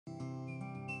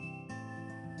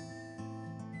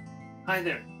Hi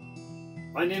there,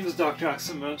 my name is Dr.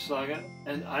 Axel Mönchslager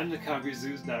and I'm the Calgary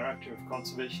Zoo's Director of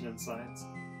Conservation and Science.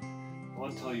 I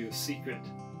want to tell you a secret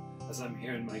as I'm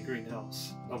here in my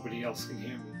greenhouse. Nobody else can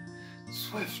hear me.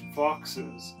 Swift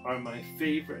foxes are my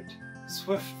favorite.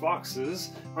 Swift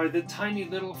foxes are the tiny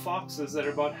little foxes that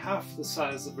are about half the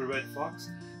size of a red fox,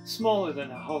 smaller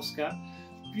than a house cat,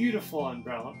 beautiful on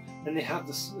brown, and they have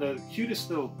the cutest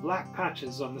little black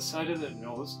patches on the side of their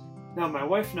nose. Now, my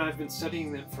wife and I have been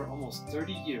studying them for almost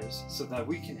 30 years so that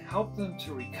we can help them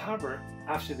to recover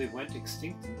after they went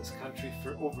extinct in this country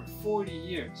for over 40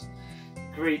 years.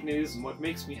 Great news, and what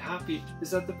makes me happy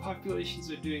is that the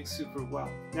populations are doing super well.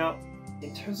 Now,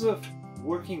 in terms of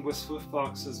working with swift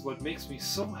foxes, what makes me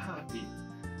so happy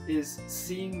is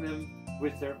seeing them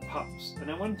with their pups. And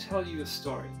I want to tell you a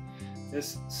story.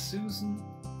 There's Susan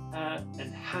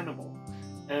and Hannibal.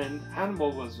 And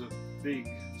Hannibal was a big,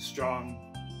 strong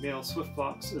male swift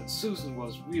fox, and Susan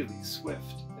was really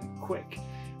swift and quick.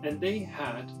 And they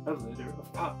had a litter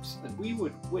of pups. And we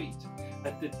would wait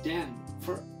at the den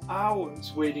for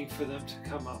hours waiting for them to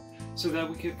come up so that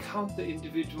we could count the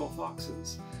individual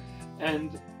foxes.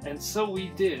 And so we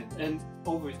did, and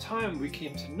over time we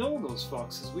came to know those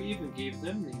foxes. We even gave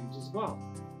them names as well.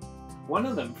 One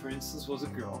of them, for instance, was a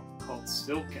girl called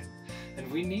Silken,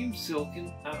 and we named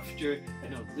Silken after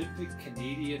an Olympic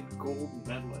Canadian gold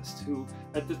medalist who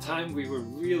at the time we were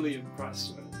really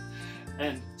impressed with.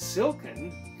 And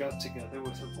Silken got together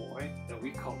with a boy that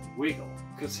we called Wiggle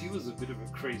because he was a bit of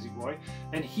a crazy boy,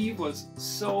 and he was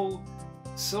so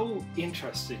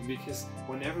interesting because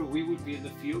whenever we would be in the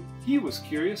field, he was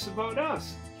curious about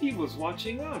us. He was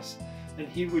watching us, and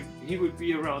he would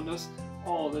be around us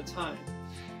all the time.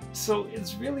 So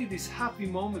it's really these happy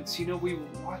moments, you know, we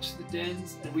would watch the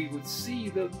dens and we would see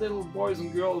the little boys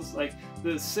and girls, like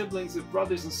the siblings, the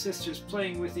brothers and sisters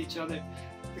playing with each other.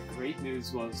 The great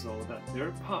news was though that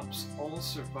their pups all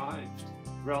survived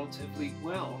relatively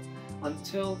well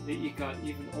until they got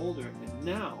even older, and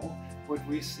now what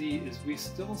we see is we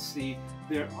still see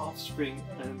their offspring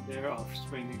and their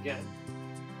offspring again.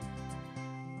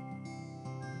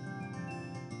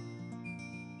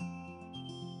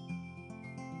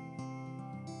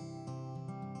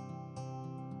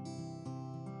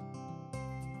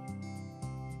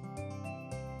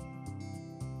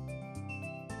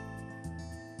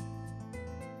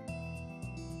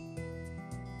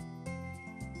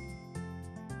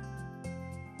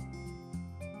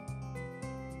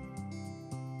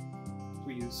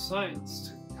 We use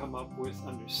science to come up with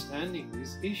understanding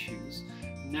these issues.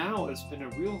 Now it's been a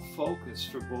real focus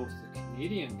for both the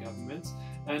Canadian governments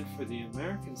and for the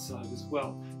American side as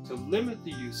well to limit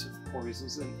the use of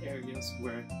poisons in areas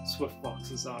where swift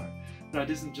foxes are. That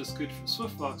isn't just good for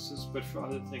swift foxes, but for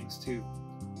other things too.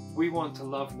 We want to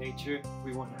love nature,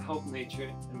 we want to help nature,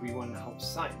 and we want to help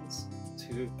science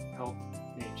to help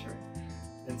nature.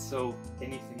 And so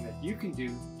anything that you can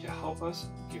do to help us,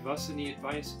 give us any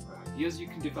advice or ideas you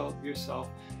can develop yourself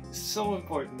is so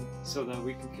important so that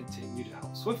we can continue to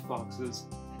help swift foxes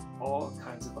and all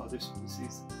kinds of other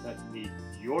species that need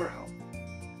your help.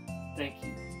 Thank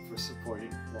you for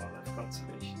supporting wildlife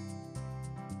conservation.